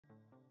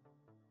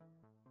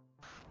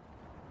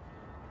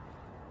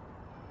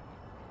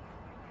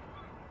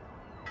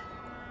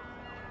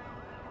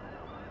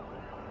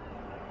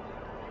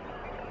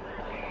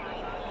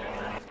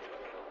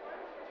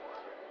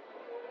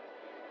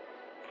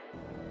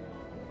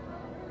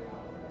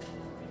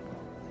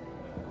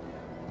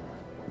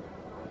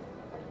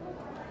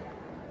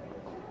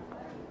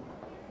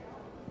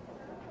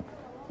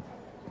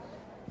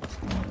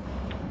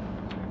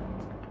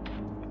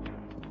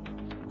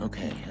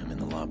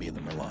lobby of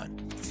the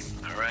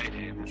Merlot. All right,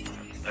 Abe.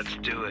 Let's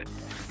do it.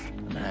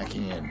 I'm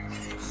hacking in.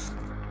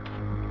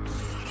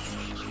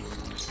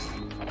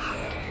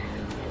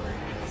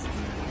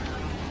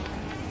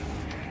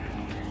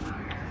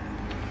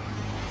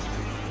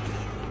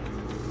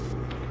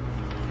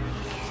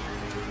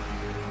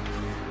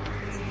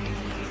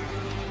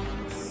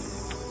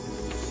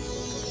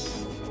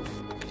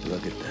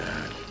 Look at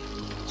that.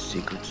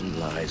 Secrets and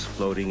lies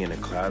floating in a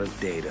cloud of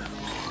data.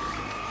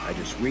 I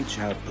just reach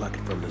out, pluck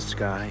it from the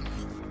sky,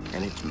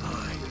 and it's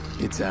mine.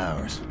 It's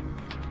ours.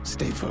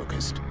 Stay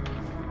focused.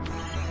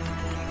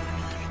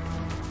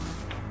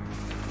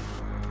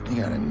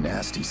 You got a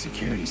nasty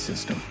security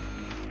system.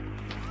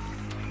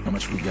 How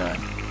much we got?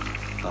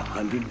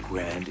 100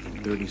 grand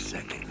in 30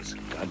 seconds.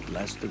 God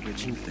bless the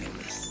rich and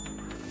famous.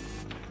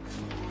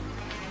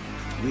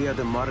 We are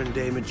the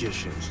modern-day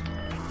magicians,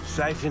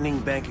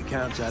 siphoning bank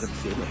accounts out of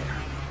thin air.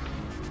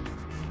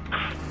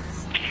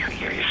 Do you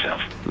hear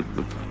yourself?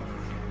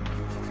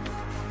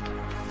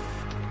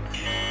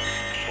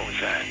 What was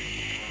that?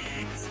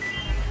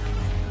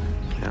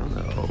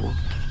 Hello.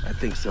 I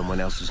think someone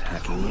else is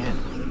hacking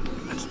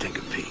in. Let's take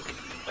a peek.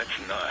 Let's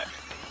not.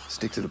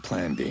 Stick to the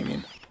plan,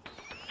 Damien.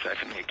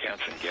 Siphon the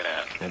accounts and get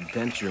out.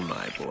 Adventure,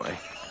 my boy.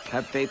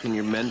 Have faith in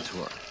your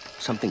mentor.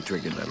 Something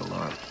triggered that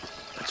alarm.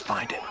 Let's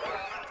find it.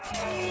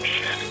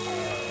 Shit.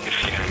 It's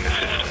scanning the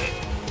system.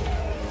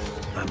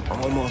 I'm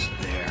almost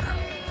there.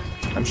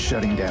 I'm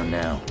shutting down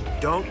now.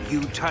 Don't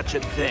you touch a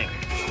thing.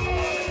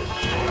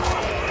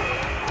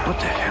 What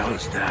the hell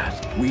is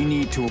that? We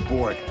need to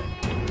abort.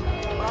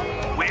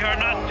 We are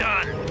not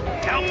done.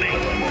 Help me.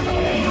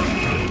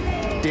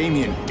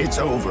 Damien, it's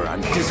over.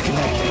 I'm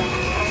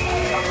disconnecting.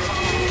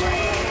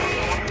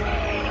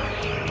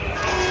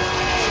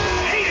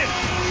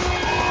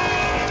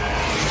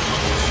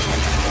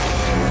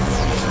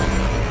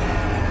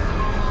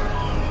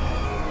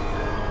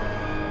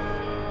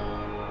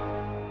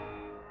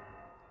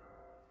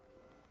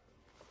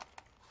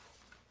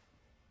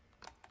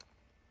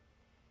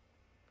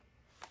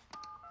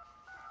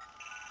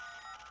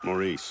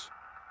 Maurice,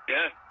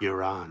 Yeah?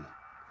 you're on.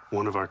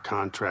 One of our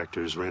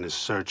contractors ran a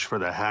search for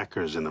the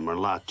hackers in the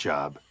Merlot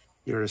job.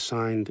 You're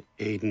assigned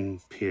Aiden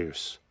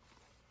Pierce.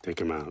 Take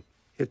him out.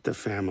 Hit the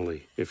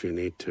family if you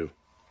need to.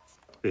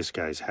 This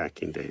guy's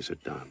hacking days are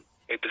done.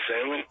 Hate the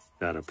family?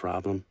 Got a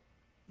problem?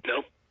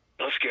 Nope.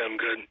 Husky, I'm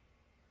good.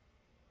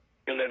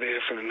 You'll never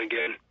hear from him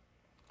again.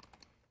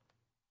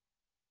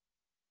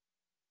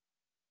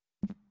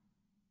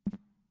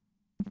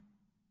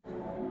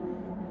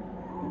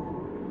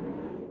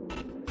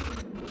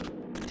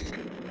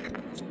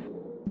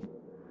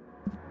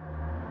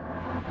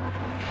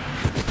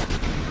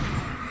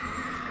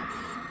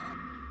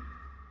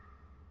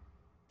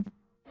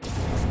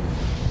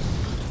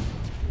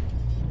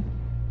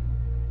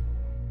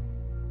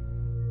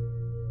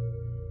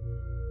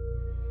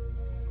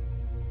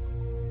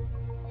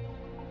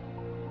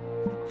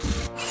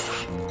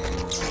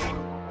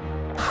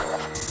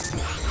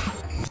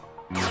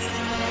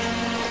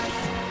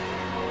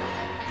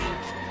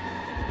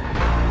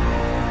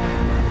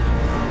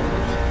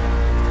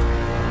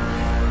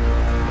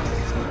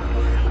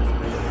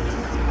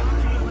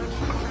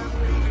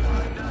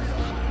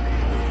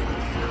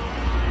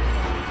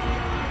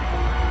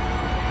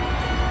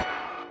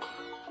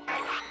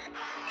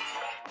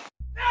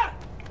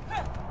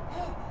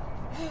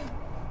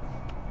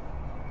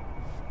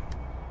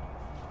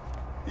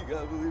 You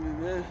gotta believe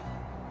me, man.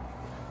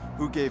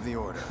 Who gave the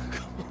order?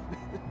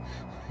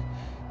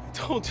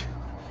 Don't you?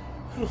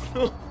 I don't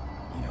know.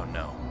 You don't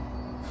know.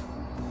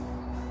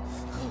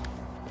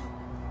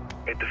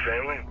 Hate the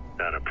family?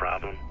 Not a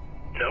problem.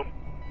 Nope.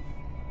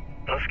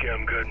 Husky,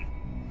 I'm good.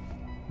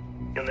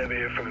 You'll never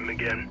hear from him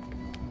again.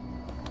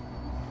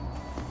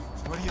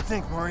 What do you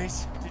think,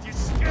 Maurice? Did you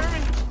scare me?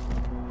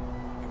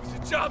 It was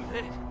a job,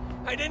 man.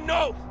 I didn't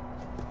know.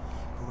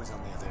 Who was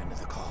on the other end of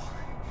the call?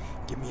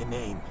 Give me a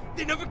name.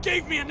 They never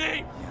gave me a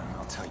name. Yeah,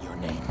 I'll tell your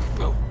name.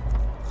 Oh.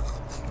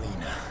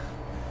 Lena.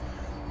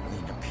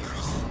 Lena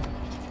Pierce.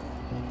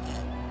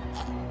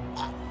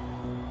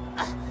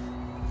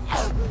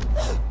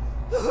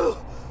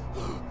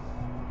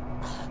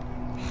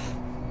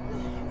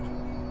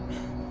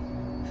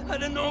 I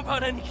didn't know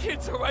about any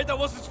kids, all right? That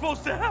wasn't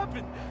supposed to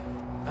happen.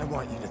 I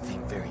want you to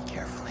think very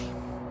carefully.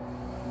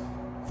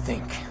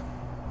 Think.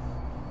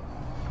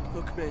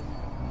 Look, man.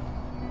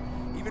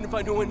 Even if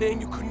I knew a name,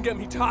 you couldn't get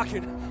me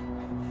talking.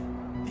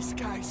 These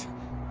guys...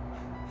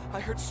 I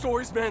heard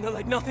stories, man, that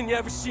like nothing you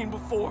ever seen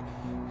before.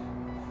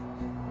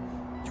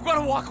 You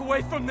gotta walk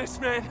away from this,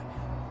 man.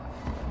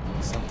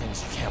 Some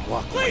things you can't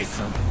walk away Please!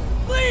 from.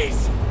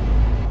 Please!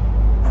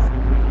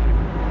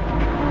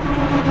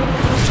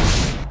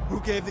 Who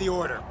gave the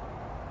order?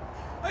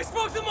 I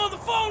spoke to them on the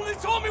phone. They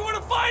told me where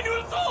to find you.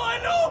 That's all I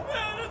know,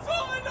 man. That's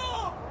all I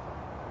know.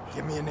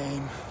 Give me a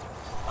name.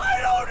 I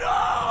don't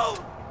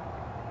know!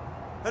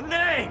 A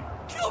name!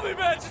 Kill me,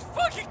 man. Just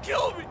fucking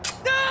kill me.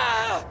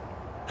 Ah!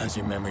 How's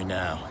your memory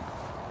now?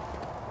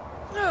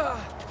 Ah!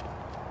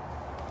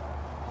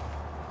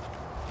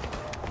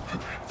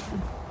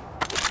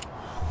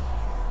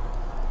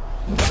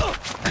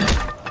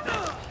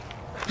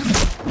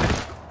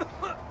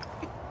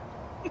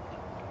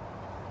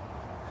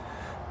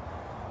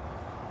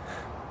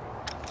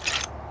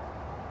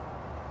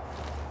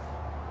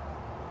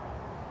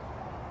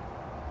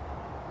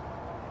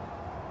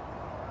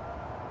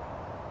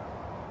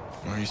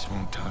 Maurice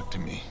won't talk to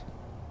me,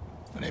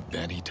 but I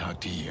bet he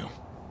talked to you.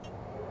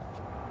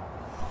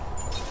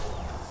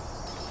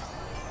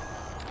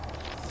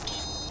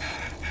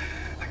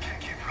 I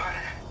can't keep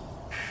running.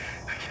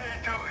 I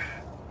can't do it.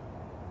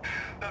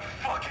 That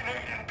fucking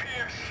Aiden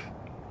Pierce.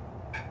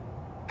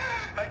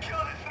 I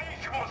killed his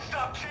niece. He won't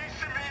stop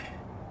chasing me.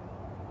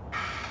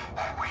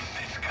 Who is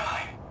this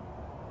guy?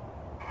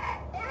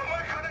 What am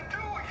I gonna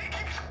do? He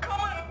keeps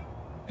coming.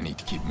 I need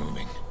to keep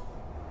moving.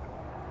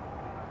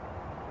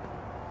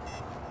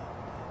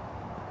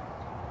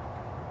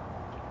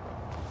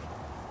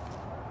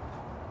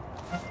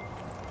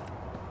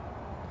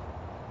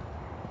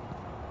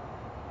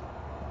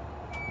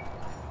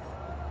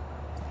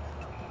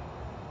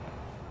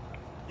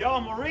 Yo,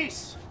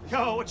 Maurice!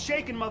 Yo, what's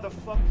shaking,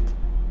 motherfucker?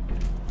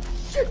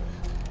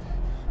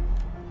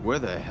 Where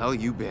the hell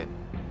you been?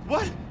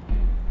 What?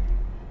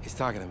 He's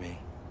talking to me.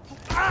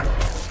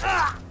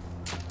 I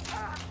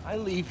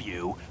leave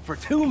you for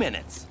 2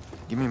 minutes.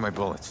 Give me my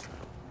bullets.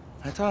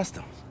 I tossed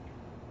him.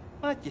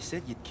 What? You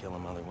said you'd kill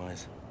him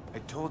otherwise. I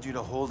told you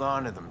to hold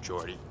on to them,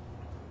 Jordy.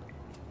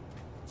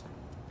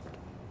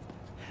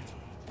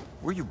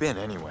 Where you been,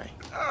 anyway?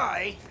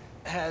 I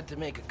had to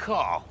make a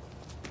call.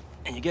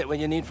 And you get what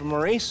you need from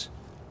Maurice?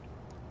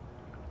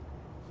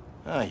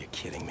 Oh, you're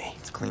kidding me.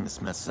 Let's clean this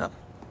mess up.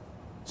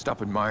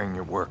 Stop admiring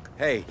your work.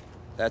 Hey,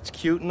 that's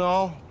cute and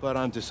all, but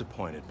I'm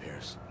disappointed,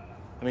 Pierce.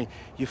 I mean,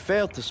 you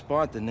failed to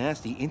spot the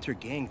nasty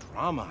inter-gang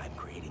drama I'm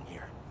creating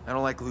here. I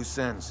don't like loose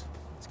ends.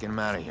 Let's get him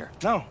out of here.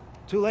 No,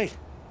 too late.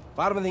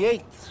 Bottom of the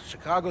 8th.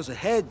 Chicago's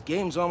ahead.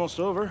 Game's almost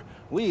over.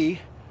 We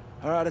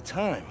are out of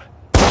time.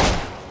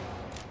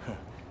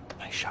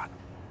 Nice shot.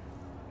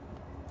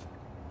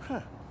 Huh.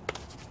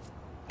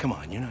 Come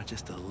on, you're not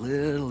just a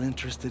little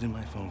interested in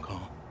my phone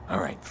call? All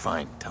right,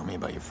 fine. Tell me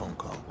about your phone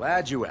call.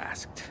 Glad you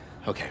asked.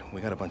 Okay,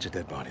 we got a bunch of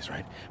dead bodies,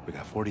 right? We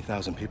got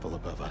 40,000 people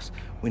above us.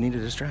 We need a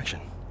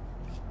distraction.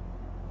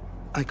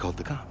 I called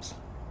the cops.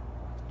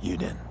 You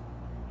did.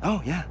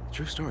 Oh, yeah,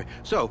 true story.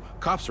 So,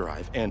 cops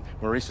arrive, and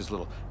Maurice's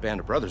little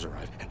band of brothers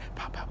arrive, and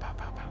pow, pow, pow,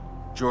 pow,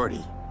 pow.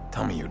 Jordy,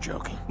 tell me you're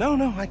joking.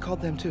 No, I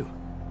called them too.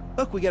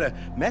 Look, we get a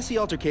messy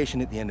altercation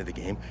at the end of the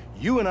game.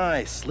 You and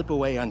I slip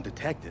away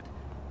undetected.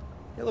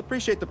 You'll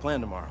appreciate the plan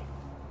tomorrow.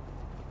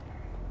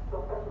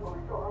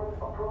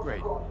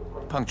 Great.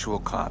 Punctual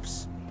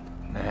cops.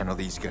 Now handle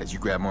these guys. You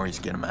grab Maurice,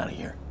 get him out of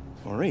here.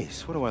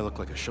 Maurice, what do I look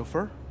like, a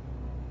chauffeur?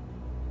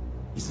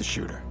 He's the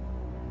shooter.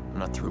 I'm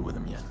not through with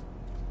him yet.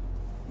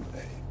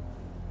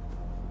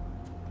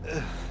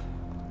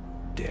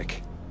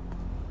 Dick.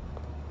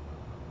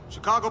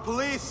 Chicago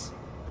police!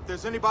 If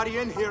there's anybody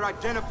in here,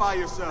 identify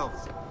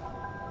yourselves.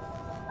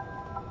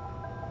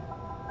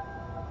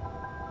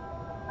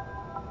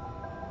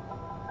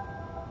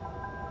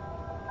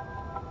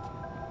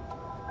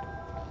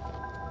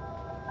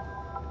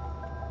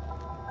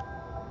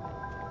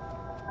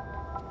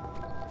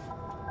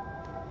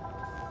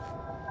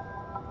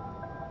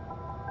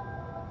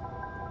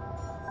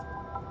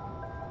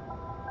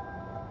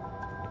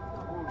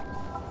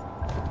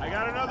 I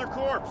got another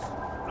corpse.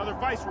 Another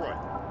Viceroy.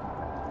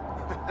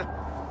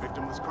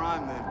 Victimless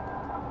crime, then.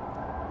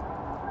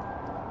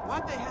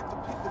 Why'd they have to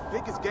pick the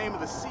biggest game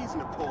of the season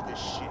to pull this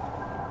shit?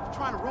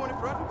 Trying to ruin it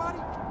for everybody?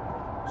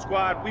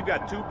 Squad, we've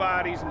got 2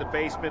 bodies in the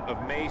basement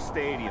of May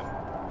Stadium.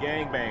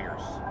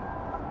 Gangbangers.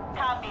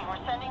 Copy. We're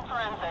sending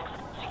forensics.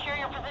 Secure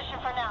your position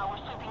for now.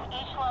 We're sweeping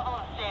each level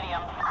of the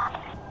stadium.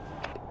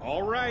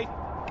 All right.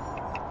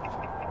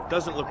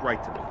 Doesn't look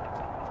right to me.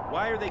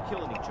 Why are they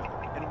killing each other?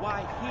 And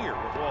why here,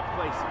 of all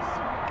places?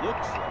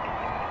 Looks like a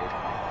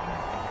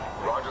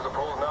Rogers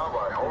opposed now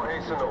by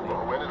Jorge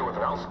Sanova, who ended with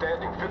an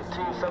outstanding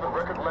 15-7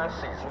 record last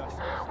season.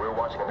 We're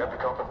watching an epic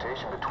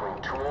confrontation between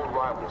 2 old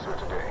rivals here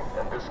today,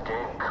 and this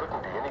game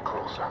couldn't be any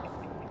closer.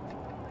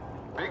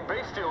 Big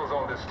Bay Steel is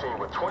on this team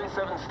with 27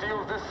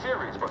 steals this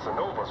series, but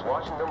Sanova's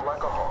watching them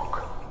like a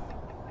hawk.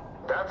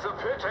 That's a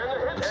pitch and a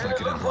hit, Looks and like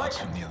it it looks unlocks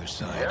like... from the other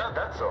side. Yeah,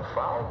 that's a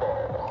foul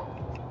ball.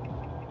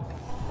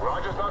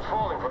 Rogers not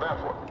falling for that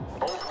one.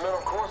 Both men,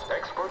 of course,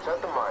 experts at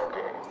the mind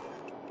game.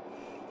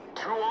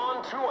 2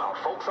 on, 2 out,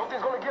 folks.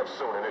 Something's gonna give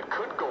soon, and it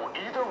could go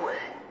either way.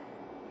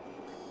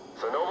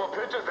 Sanova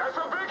pitches, that's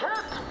a big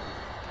hit!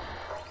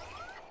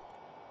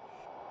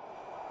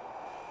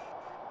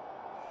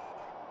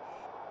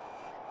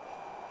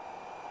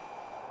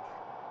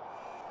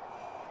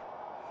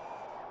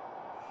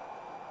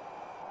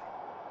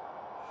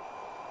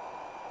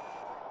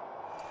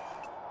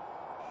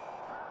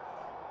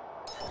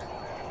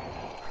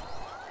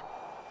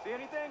 See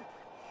anything?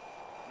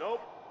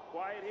 Nope.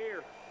 Quiet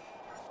here.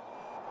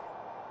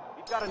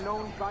 We've got a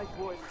known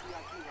Viceroy in the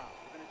VIP house.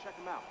 We're gonna check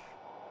him out.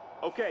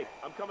 Okay,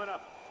 I'm coming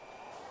up.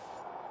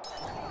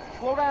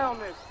 Slow down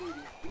there,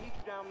 Stevie. We need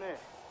you down there.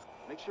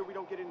 Make sure we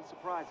don't get any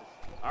surprises.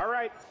 All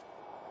right.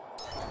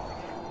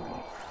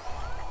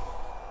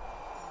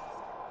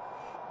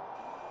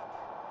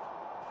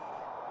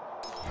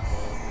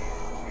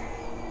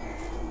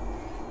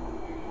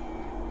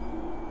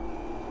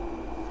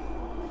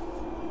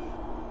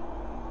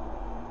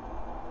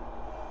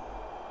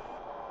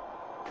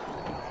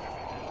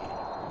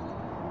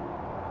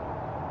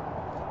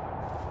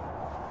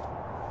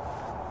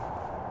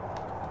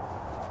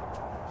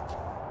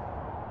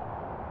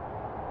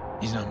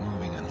 He's not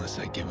moving unless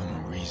I give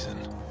him a reason.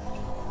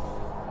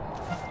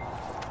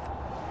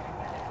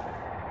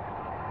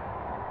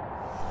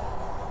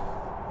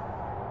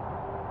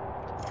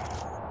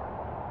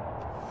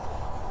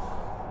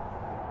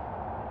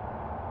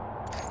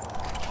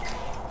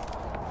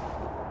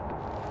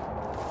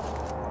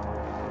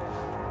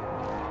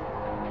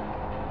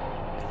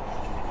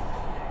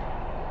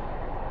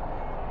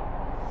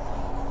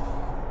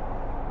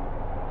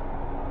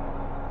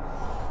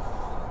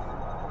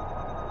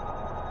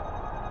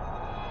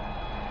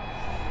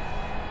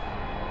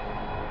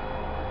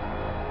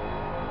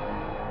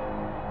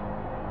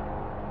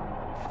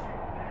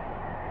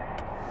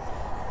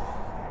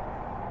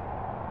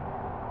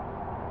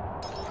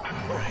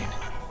 Right.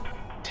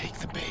 Take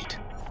the bait.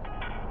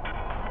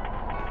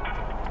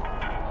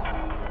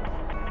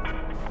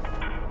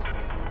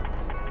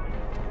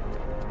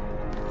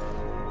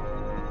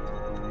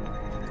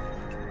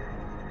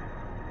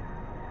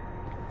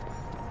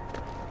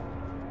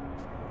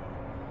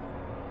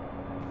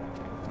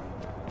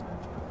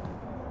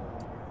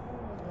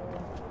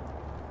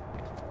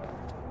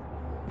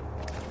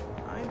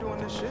 I ain't doing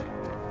this shit.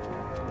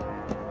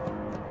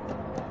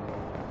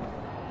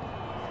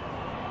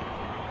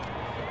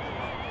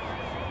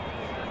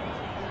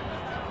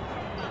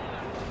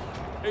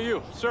 Hey,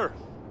 you, sir.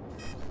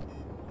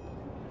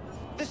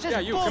 This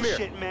is you, come here.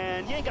 bullshit,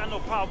 man. You ain't got no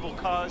probable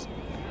cause.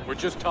 We're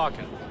just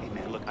talking. Hey,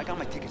 man, look, I got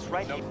my tickets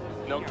right here.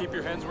 No, keep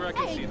your hands where I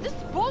can see Hey, them. this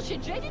is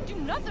bullshit. Jay didn't do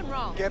nothing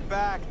wrong. Get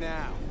back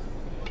now.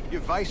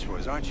 You're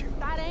viceroys, aren't you?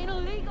 That ain't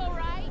illegal,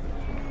 right?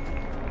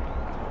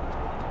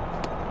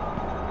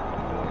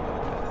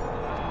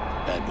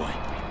 Bad boy.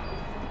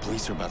 The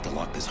police are about to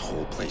lock this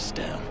whole place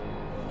down.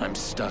 I'm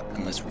stuck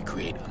unless we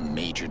create a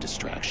major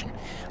distraction.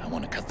 I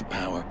want to cut the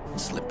power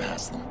and slip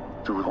past them.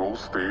 To the whole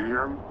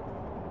stadium?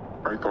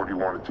 I thought you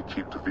wanted to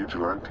keep the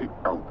vigilante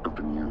out of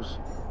the news.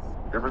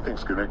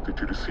 Everything's connected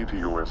to the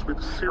CTOS with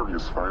a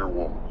serious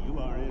firewall.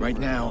 Right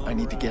now, I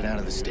need to get out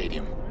of the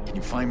stadium. Can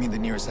you find me the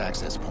nearest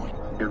access point?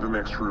 In the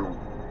next room.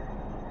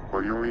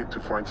 Well, you'll need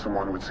to find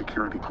someone with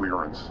security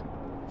clearance.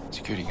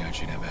 Security guard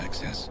should have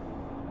access.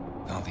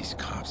 All these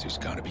cops, there's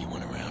gotta be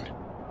one around.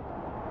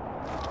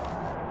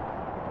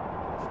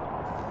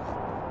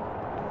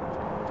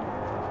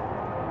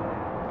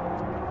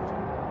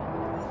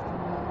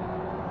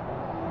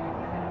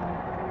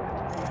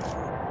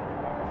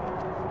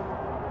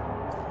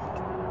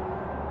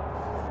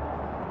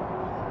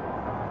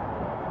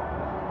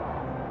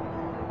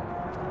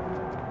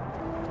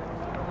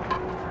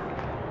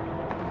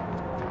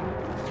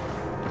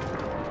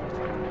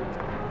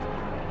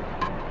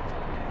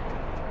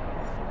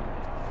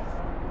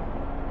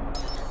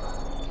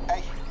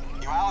 Hey,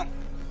 you Alan?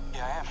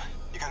 Yeah, I am.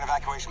 You got an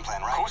evacuation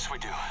plan, right? Of course we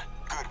do.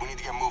 Good, we need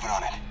to get moving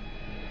on it.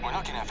 We're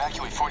not gonna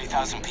evacuate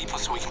 40,000 people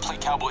so we can play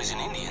cowboys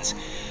and Indians.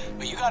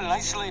 But you got an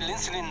isolated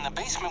incident in the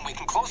basement, we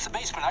can close the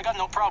basement. I got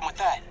no problem with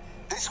that.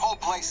 This whole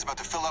place is about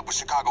to fill up with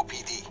Chicago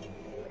PD.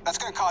 That's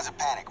gonna cause a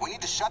panic. We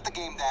need to shut the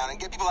game down and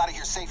get people out of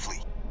here safely.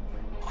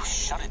 Oh,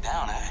 shut it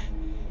down,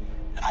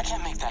 I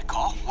can't make that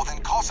call. Well, then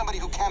call somebody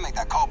who can make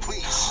that call,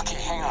 please.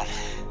 Okay, hang on.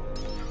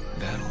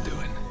 That'll do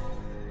it.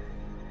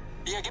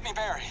 Yeah, get me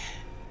Barry.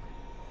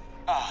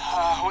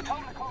 Well, tell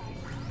him to call me.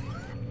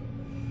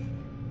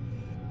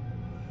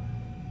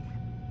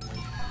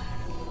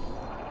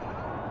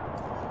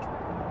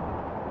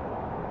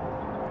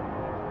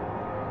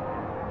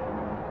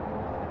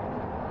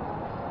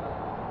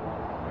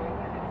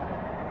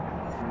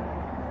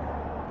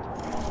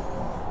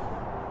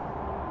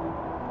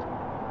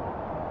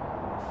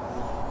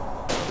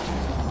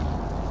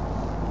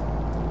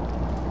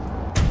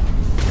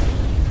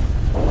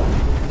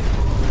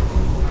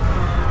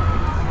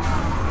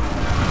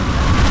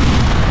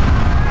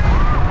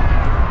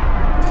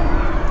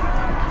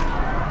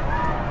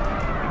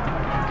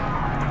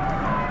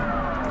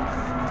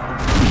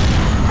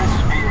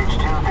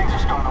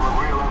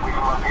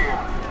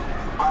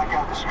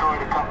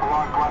 Destroyed a couple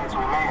arc lights.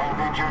 We may have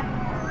injured.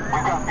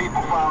 We've got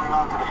people filing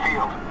onto the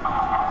field.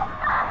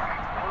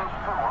 We're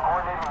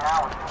coordinating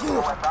now with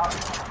the West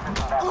Office. System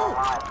back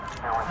online.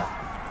 Bear with us.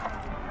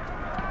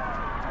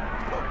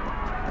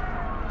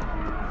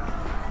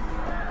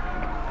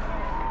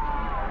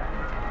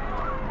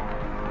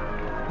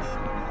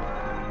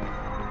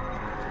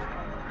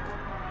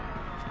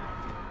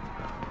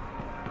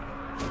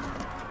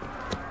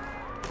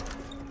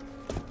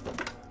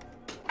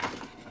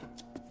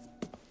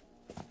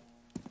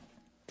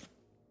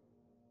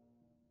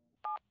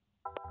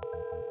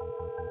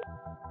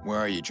 Where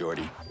are you,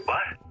 Jordy?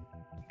 What?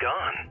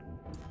 Gone.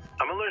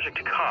 I'm allergic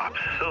to cops,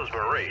 so's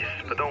Maurice,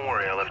 but don't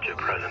worry, I left you a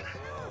present.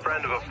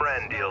 Friend of a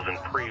friend deals in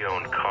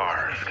pre-owned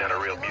cars. Got a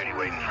real beauty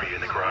waiting for you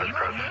in the garage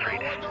across the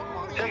street.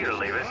 Take it or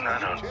leave it, I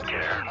don't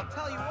care.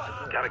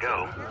 Gotta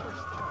go.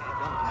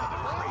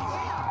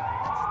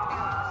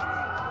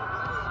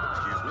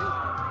 Excuse me?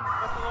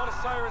 That's a lot of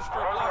sirens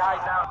for a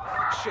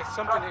block. Shit,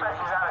 something ain't right.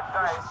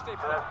 We should stay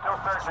put. Still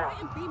searching. Try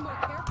and be more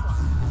careful.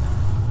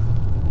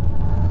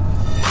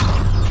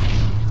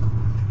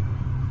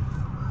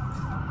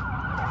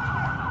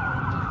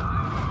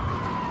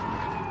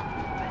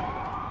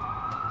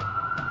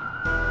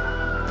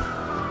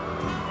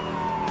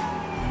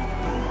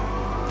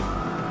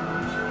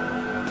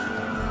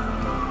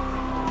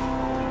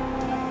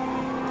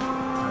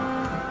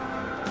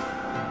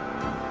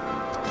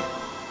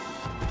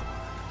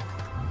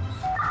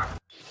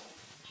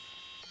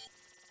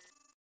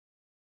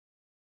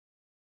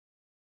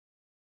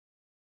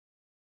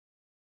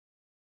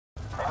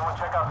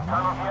 check out the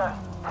tunnels yet?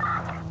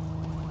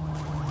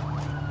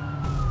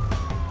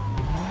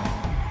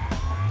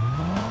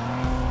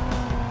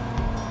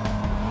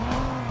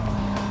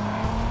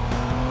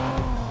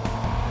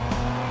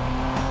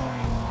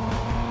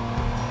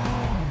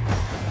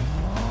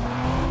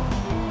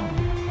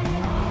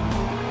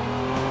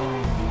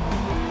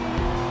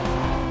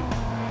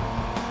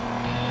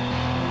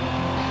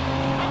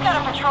 We've got a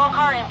patrol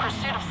car in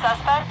pursuit of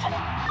suspect.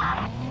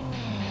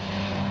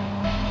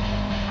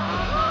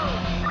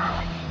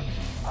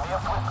 We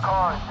have switched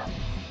cars.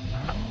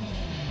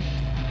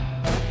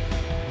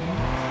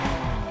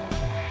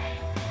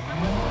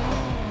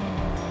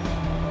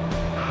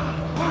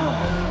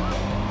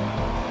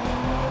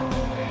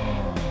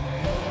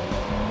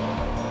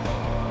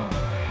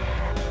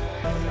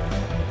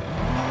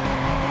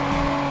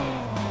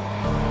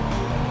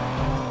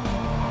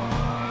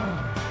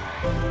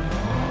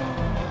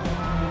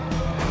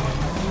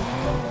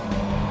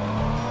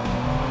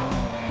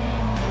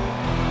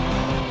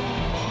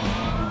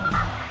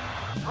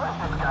 Where's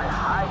this guy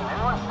hiding?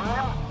 Anyone seen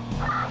him?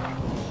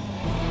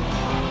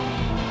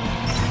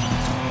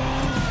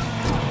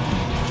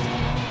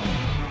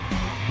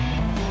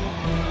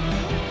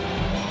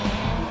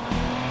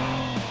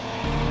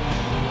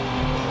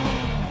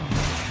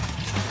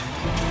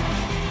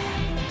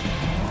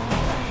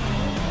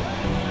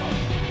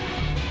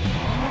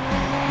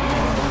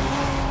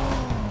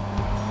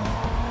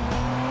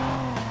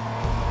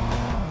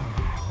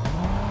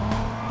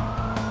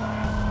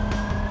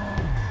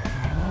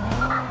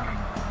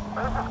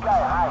 Where's this guy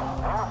hiding?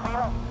 Anyone seen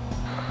him?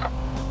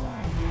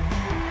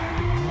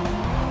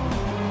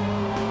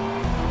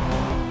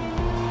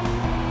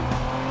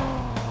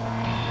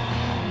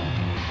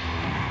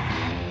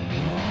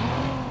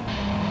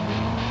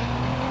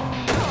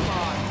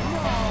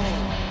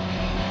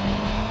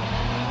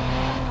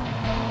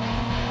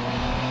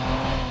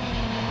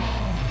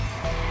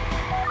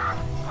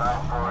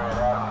 Time for it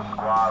out of the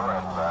squad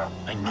right back.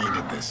 I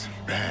needed this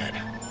bad.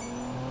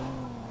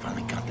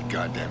 Finally got the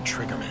goddamn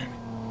trigger man.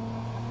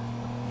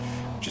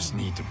 Just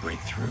need to break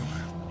through.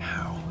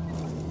 How?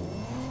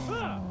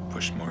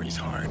 Push Maurice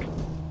hard.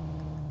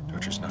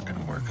 Torture's not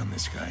gonna work on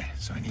this guy,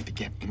 so I need to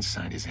get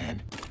inside his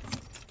head.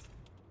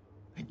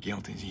 The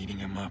guilt is eating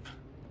him up.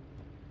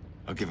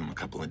 I'll give him a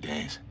couple of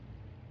days.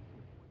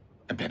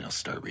 I bet he'll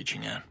start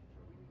reaching out.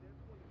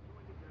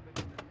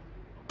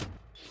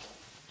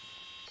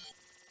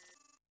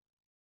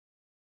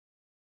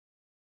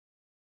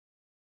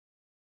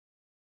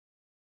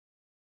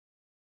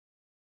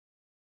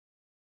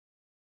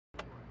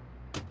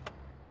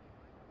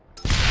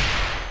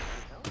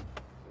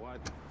 What?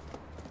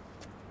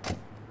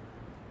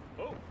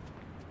 Oh!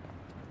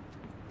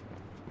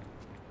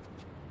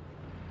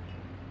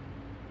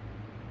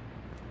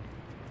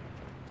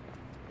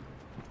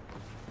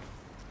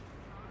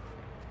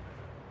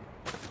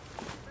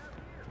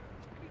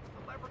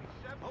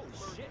 Oh,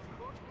 shit!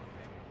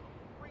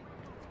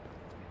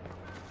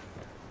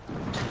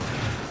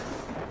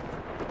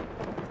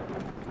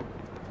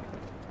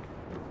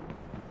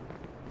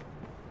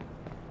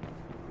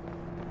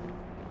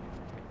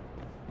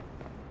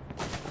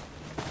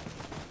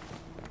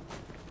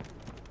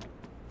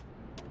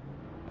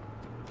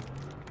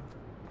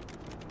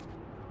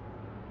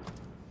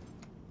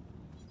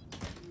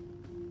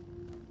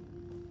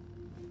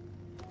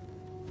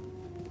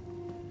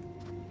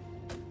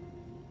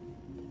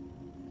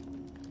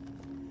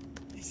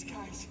 These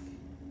guys.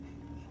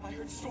 I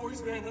heard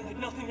stories, man, that like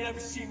nothing you ever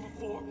seen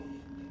before.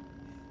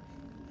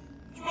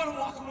 You gotta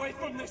walk away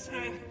from this,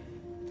 man.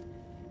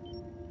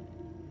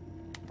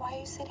 Why are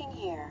you sitting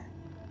here?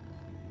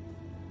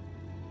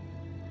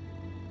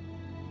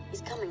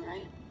 He's coming,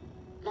 right?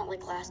 Not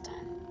like last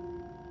time.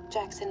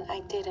 Jackson,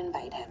 I did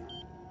invite him.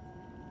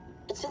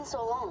 It's been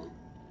so long.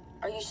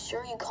 Are you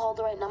sure you called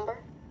the right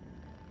number?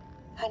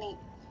 Honey,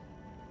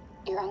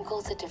 your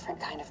uncle's a different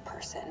kind of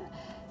person.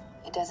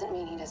 It doesn't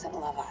mean he doesn't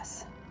love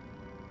us.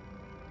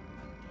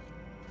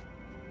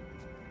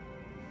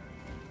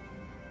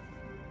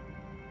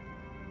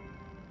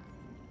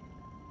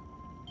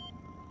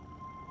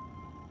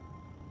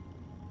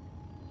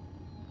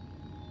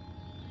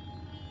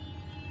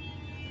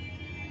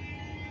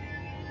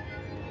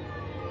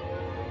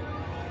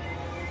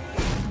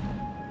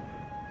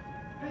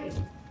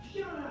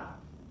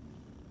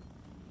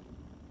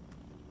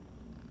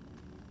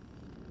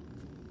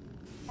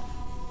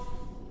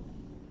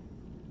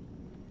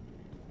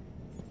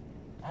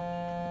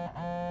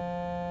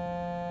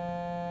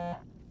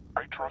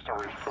 I trust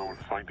our info in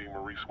finding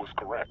Maurice was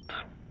correct.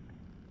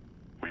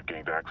 We've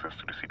gained access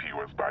to the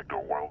CTOS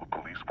backdoor while the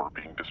police were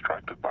being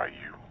distracted by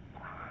you.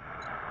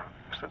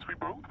 Since we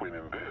both win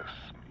in this,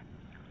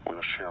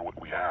 we'll share what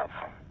we have.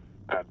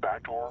 That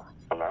backdoor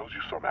allows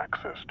you some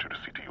access to the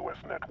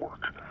CTOS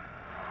network.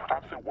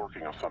 I'm still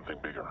working on something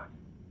bigger.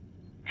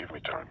 Give me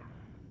time.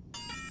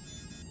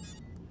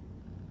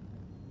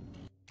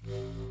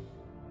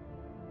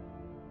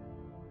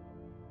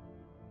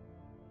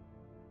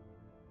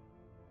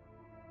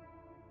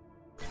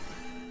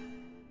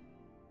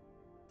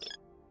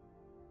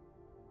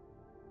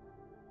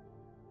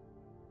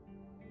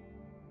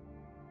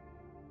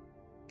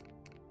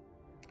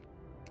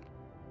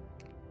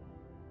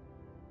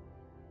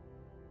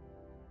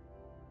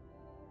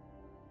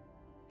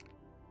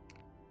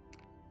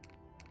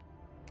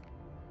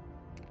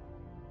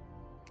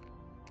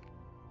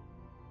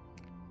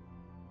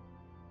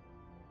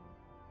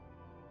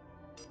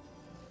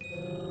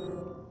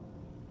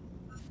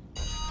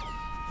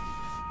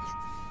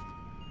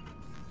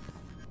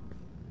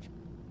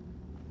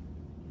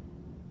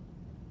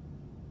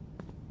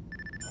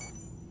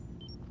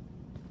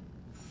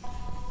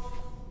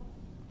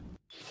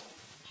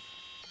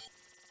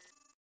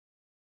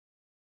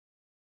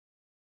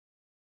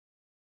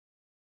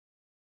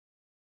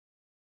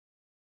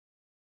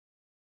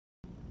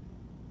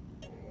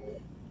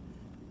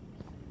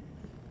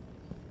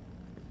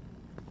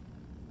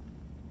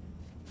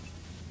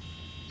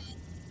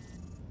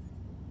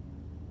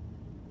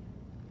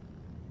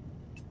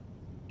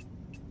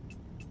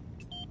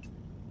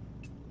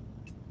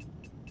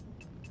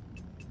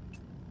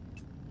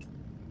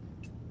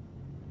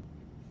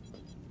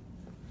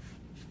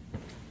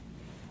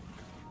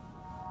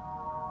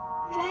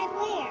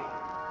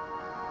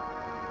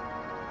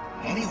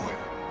 Anywhere.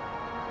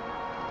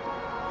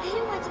 I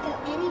don't want to go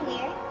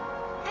anywhere.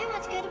 I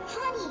want to go to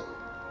Pawnee.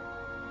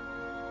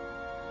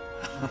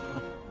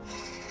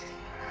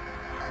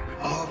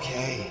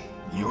 Okay,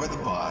 you're the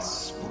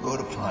boss. We'll go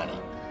to Pawnee.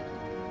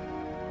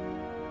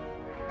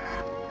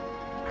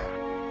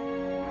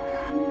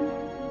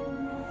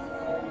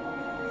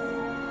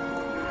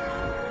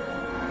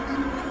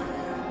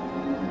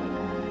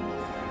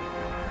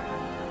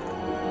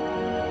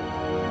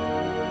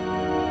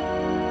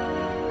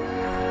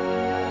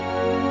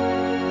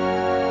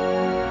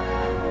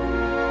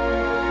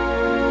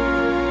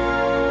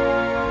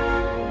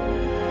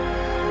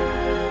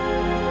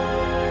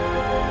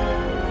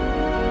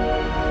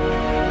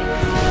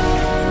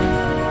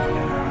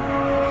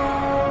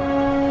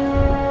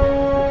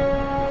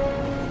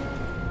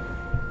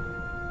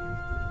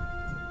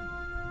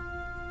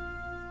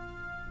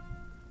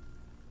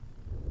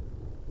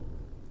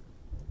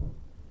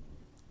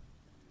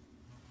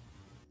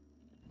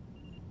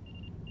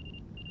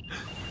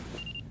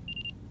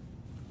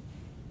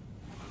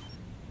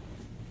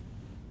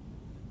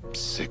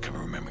 Sick of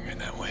remembering her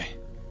that way.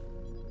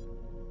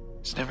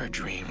 It's never a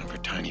dream of her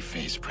tiny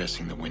face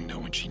pressing the window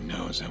when she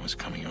knows I was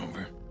coming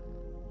over.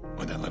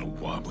 Or that little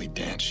wobbly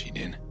dance she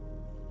did.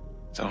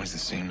 It's always the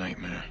same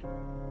nightmare.